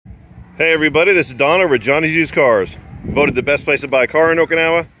Hey everybody, this is Don over at Johnny's Used Cars. Voted the best place to buy a car in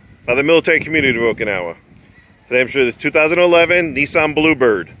Okinawa by the military community of Okinawa. Today I'm showing this 2011 Nissan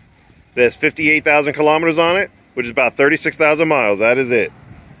Bluebird. It has 58,000 kilometers on it, which is about 36,000 miles. That is it.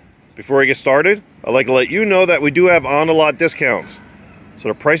 Before I get started, I'd like to let you know that we do have on-the-lot discounts. So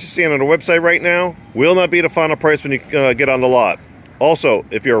the price you see on the website right now will not be the final price when you get on the lot. Also,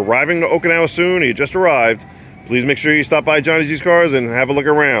 if you're arriving to Okinawa soon or you just arrived, please make sure you stop by Johnny's Used Cars and have a look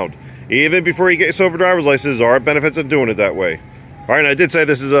around. Even before you get your silver driver's license, there are benefits of doing it that way. All right, and I did say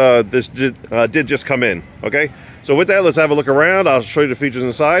this did just come in, okay? So with that, let's have a look around. I'll show you the features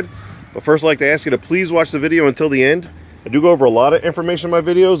inside. But first, I'd like to ask you to please watch the video until the end. I do go over a lot of information in my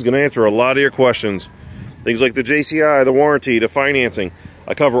videos, going to answer a lot of your questions. Things like the JCI, the warranty, the financing.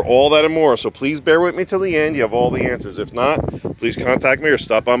 I cover all that and more, so please bear with me till the end. You have all the answers. If not, please contact me or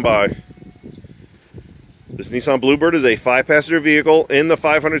stop on by. This Nissan Bluebird is a 5-passenger vehicle in the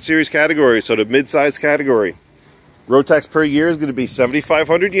 500 series category, so the mid-size category. Road tax per year is going to be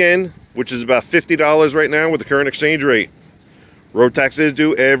 7,500 yen, which is about $50 right now with the current exchange rate. Road tax is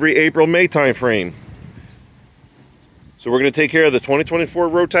due every April-May time frame. So we're going to take care of the 2024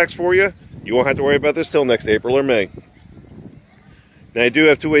 road tax for you. You won't have to worry about this till next April or May. Now, I do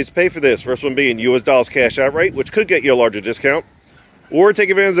have two ways to pay for this. First one being US dollars cash out rate, which could get you a larger discount. Or take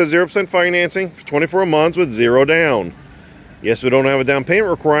advantage of 0% financing for 24 months with zero down. Yes, we don't have a down payment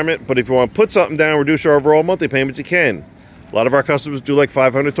requirement, but if you want to put something down, reduce your overall monthly payments, you can. A lot of our customers do like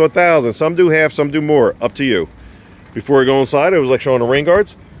 500 to 1,000. Some do half, some do more. Up to you. Before we go inside, it was like showing the rain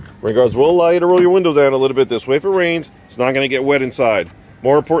guards. Rain guards will allow you to roll your windows down a little bit this way. If it rains, it's not going to get wet inside.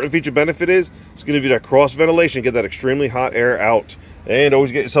 More important feature benefit is it's going to give you that cross ventilation, get that extremely hot air out. And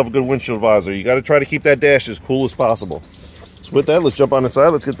always get yourself a good windshield visor. You got to try to keep that dash as cool as possible. So with that, let's jump on inside.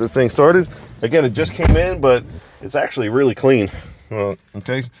 Let's get this thing started. Again, it just came in, but it's actually really clean.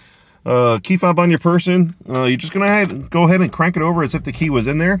 Okay. Key fob on your person. You're just going to go ahead and crank it over as if the key was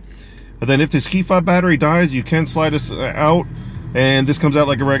in there. And then if this key fob battery dies, you can slide this out. And this comes out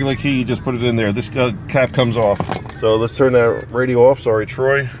like a regular key. You just put it in there. This cap comes off. So let's turn that radio off. Sorry,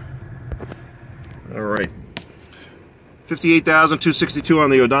 Troy. All right. 58,262 on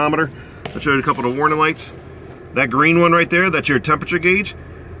the odometer. I'll show you a couple of warning lights. That green one right there, that's your temperature gauge.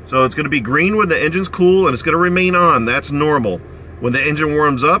 So it's going to be green when the engine's cool and it's going to remain on. That's normal. When the engine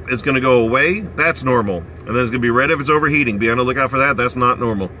warms up, it's going to go away. That's normal. And then it's going to be red if it's overheating. Be on the lookout for that. That's not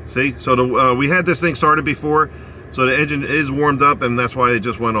normal. See? So we had this thing started before. So the engine is warmed up and that's why it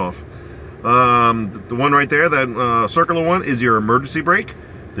just went off. The one right there, that circular one, is your emergency brake.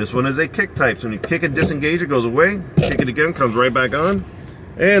 This one is a kick type. So when you kick and disengage, it goes away. Kick it again, comes right back on.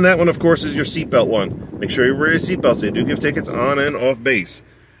 And that one, of course, is your seatbelt one. Make sure you wear your seatbelts. They do give tickets on and off base.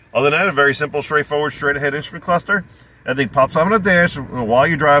 Other than that, a very simple, straightforward, straight-ahead instrument cluster. Everything pops on the dash. While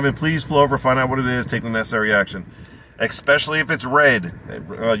you're driving, please pull over, find out what it is, take the necessary action. Especially if it's red.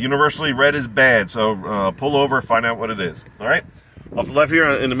 Universally, red is bad, so pull over, find out what it is. All right? Off the left here,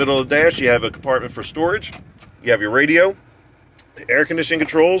 in the middle of the dash, you have a compartment for storage. You have your radio, air conditioning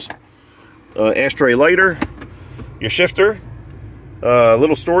controls, ashtray lighter, your shifter,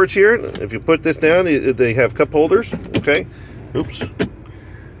 little storage here. If you put this down, they have cup holders. Okay. Oops.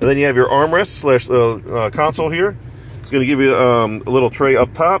 And then you have your armrest slash console here. It's going to give you a little tray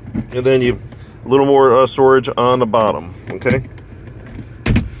up top, and then you a little more storage on the bottom. Okay.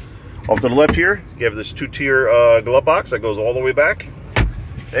 Off to the left here, you have this 2-tier glove box that goes all the way back,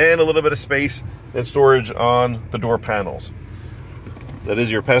 and a little bit of space and storage on the door panels. That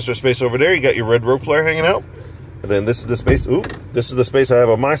is your passenger space over there. You got your red rope flare hanging out. And then this is the space. Ooh, this is the space I have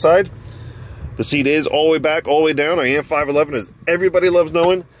on my side. The seat is all the way back, all the way down. I am 5'11", as everybody loves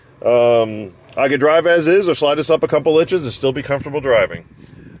knowing. I could drive as is or slide this up a couple inches and still be comfortable driving.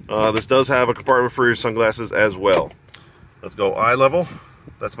 This does have a compartment for your sunglasses as well. Let's go eye level.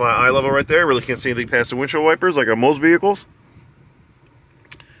 That's my eye level right there. Really can't see anything past the windshield wipers like on most vehicles.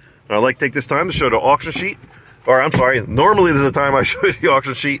 I'd like to take this time to show the auction sheet. Or I'm sorry, normally there's a time I show you the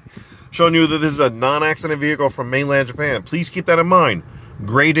auction sheet, showing you that this is a non-accident vehicle from mainland Japan. Please keep that in mind.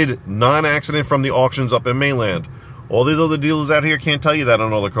 Graded non-accident from the auctions up in mainland. All these other dealers out here can't tell you that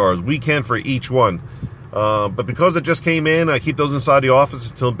on other cars. We can for each one. But because it just came in, I keep those inside the office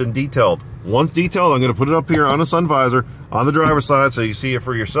until it's been detailed. Once detailed, I'm going to put it up here on the sun visor on the driver's side so you see it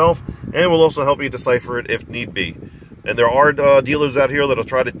for yourself, and we'll also help you decipher it if need be. And there are dealers out here that'll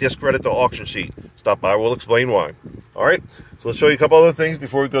try to discredit the auction sheet. Stop by, we'll explain why. All right, so let's show you a couple other things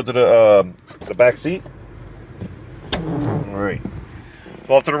before we go to the back seat. All right,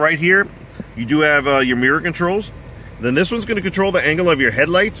 so off to the right here, you do have your mirror controls. Then this one's going to control the angle of your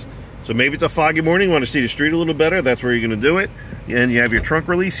headlights. So maybe it's a foggy morning, you want to see the street a little better, that's where you're going to do it. and you have your trunk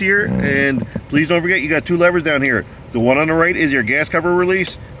release here. And please don't forget, you got 2 levers down here. The one on the right is your gas cover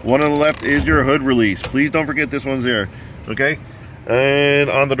release. One on the left is your hood release. Please don't forget this one's there. Okay. And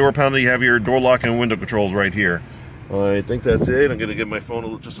on the door panel, you have your door lock and window controls right here. I think that's it. I'm going to give my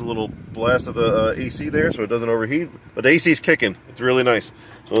phone just a little blast of the AC there so it doesn't overheat. But the AC is kicking. It's really nice.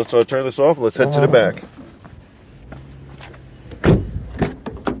 So let's turn this off. Let's head to the back.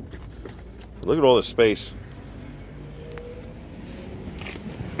 Look at all this space.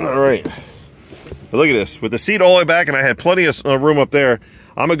 All right. But look at this. With the seat all the way back, and I had plenty of room up there.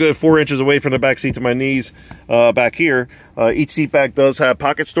 I'm a good 4 inches away from the back seat to my knees back here. Each seat back does have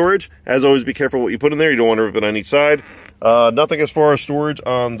pocket storage. As always, be careful what you put in there. You don't want to rip it on each side. Nothing as far as storage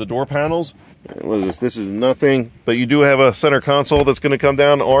on the door panels. What is this? This is nothing. But you do have a center console that's going to come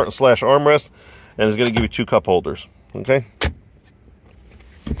down, slash armrest, and it's going to give you 2 cup holders. Okay?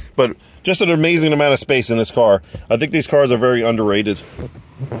 But just an amazing amount of space in this car. I think these cars are very underrated.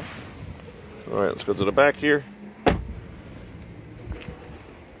 All right, let's go to the back here.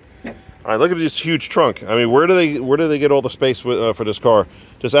 All right, look at this huge trunk. I mean, where do they get all the space for this car?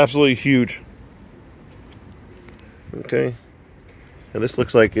 Just absolutely huge. Okay, and this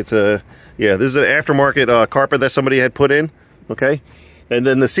looks like it's a this is an aftermarket carpet that somebody had put in. Okay, and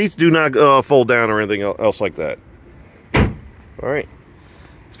then the seats do not fold down or anything else like that. All right,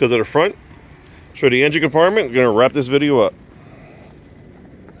 let's go to the front. Show the engine compartment. We're gonna wrap this video up.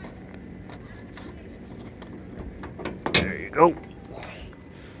 There you go.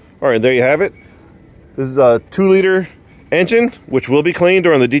 All right, there you have it. This is a 2-liter engine, which will be cleaned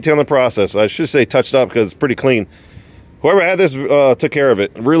during the detailing process. I should say touched up because it's pretty clean. Whoever had this took care of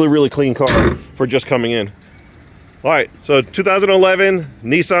it. Really, really clean car for just coming in. All right, so 2011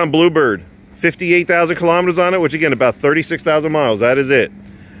 Nissan Bluebird, 58,000 kilometers on it, which again, about 36,000 miles. That is it.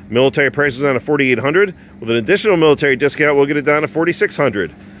 Military price is on a $4,800. With an additional military discount, we'll get it down to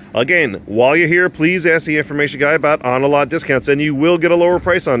 $4,600. Again, while you're here, please ask the information guy about on-a-lot discounts, and you will get a lower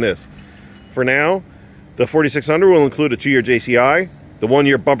price on this. For now, the $4,600 will include a 2-year JCI, the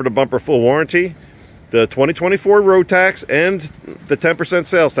 1-year bumper-to-bumper full warranty, the 2024 road tax, and the 10%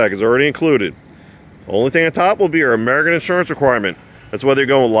 sales tax is already included. The only thing on top will be your American insurance requirement. That's whether you're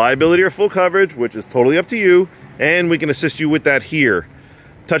going liability or full coverage, which is totally up to you, and we can assist you with that here.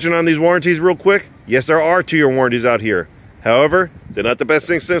 Touching on these warranties real quick, yes, there are 2-year warranties out here. However, they're not the best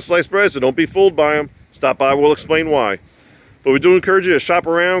thing since sliced bread, so don't be fooled by them. Stop by, we'll explain why. But we do encourage you to shop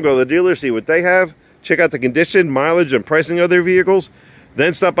around, go to the dealer, see what they have, check out the condition, mileage, and pricing of their vehicles.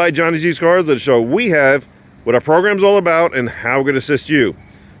 Then stop by Johnny's Used Cars to show we have, what our program's all about, and how we're going to assist you.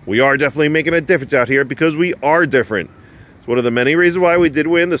 We are definitely making a difference out here because we are different. It's one of the many reasons why we did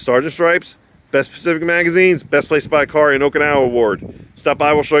win the Stars and Stripes, Best Pacific Magazine's Best Place to Buy a Car in Okinawa Award. Stop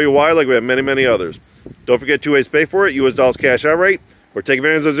by, we'll show you why, like we have many, many others. Don't forget 2 ways to pay for it, US dollars cash outright, or take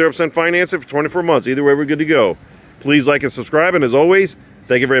advantage of 0% financing for 24 months. Either way, we're good to go. Please like and subscribe, and as always,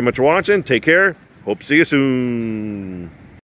 thank you very much for watching. Take care. Hope to see you soon.